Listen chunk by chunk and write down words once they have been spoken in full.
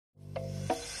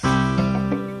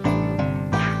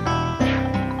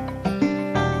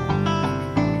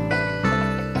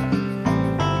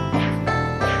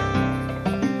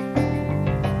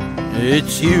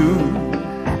It's you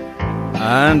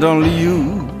and only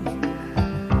you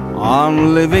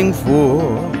I'm living for.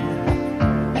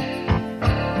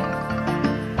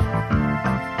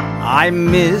 I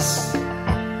miss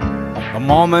the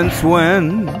moments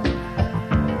when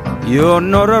you're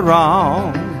not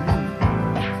around.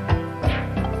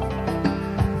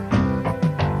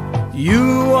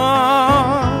 You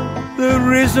are the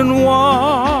reason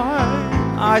why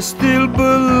I still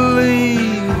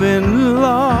believe in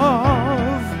love.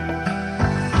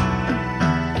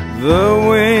 The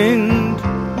wind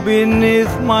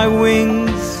beneath my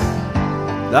wings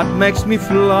that makes me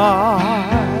fly.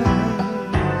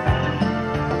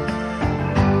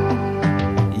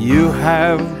 You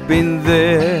have been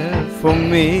there for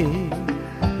me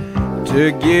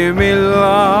to give me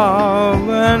love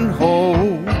and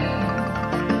hope.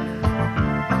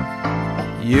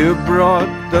 You brought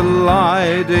the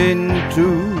light into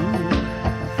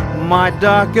my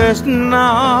darkest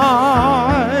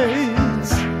nights.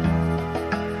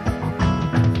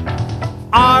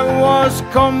 I was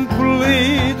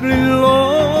completely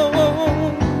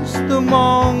lost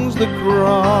amongst the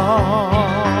crowd.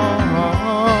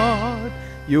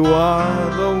 You are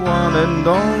the one and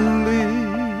only.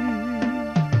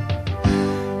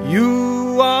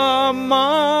 You are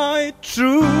my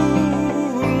true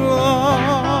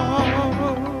love.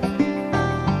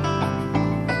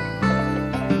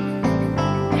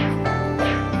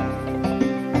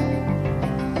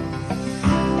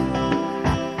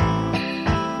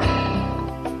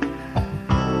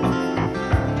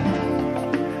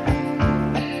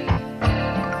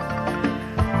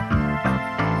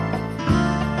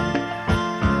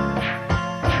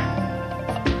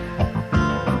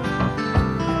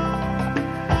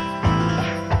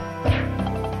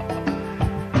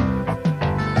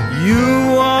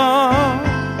 You are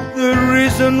the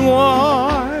reason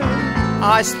why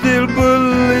I still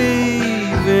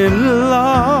believe in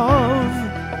love.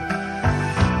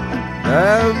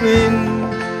 Having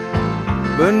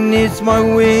beneath my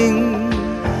wings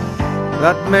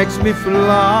that makes me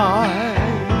fly.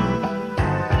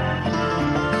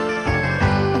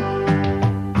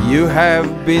 You have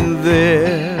been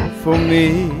there for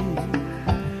me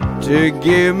to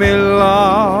give me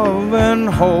love and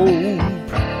hope.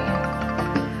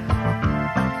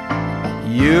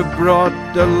 You brought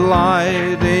the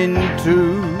light into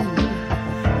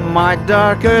my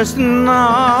darkest nights.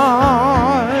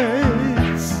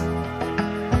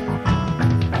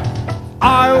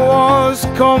 I was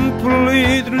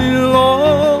completely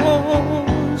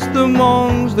lost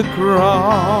amongst the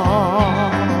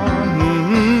crowd.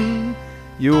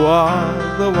 You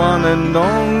are the one and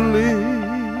only.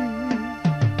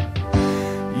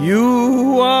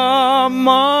 You are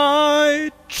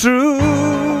my true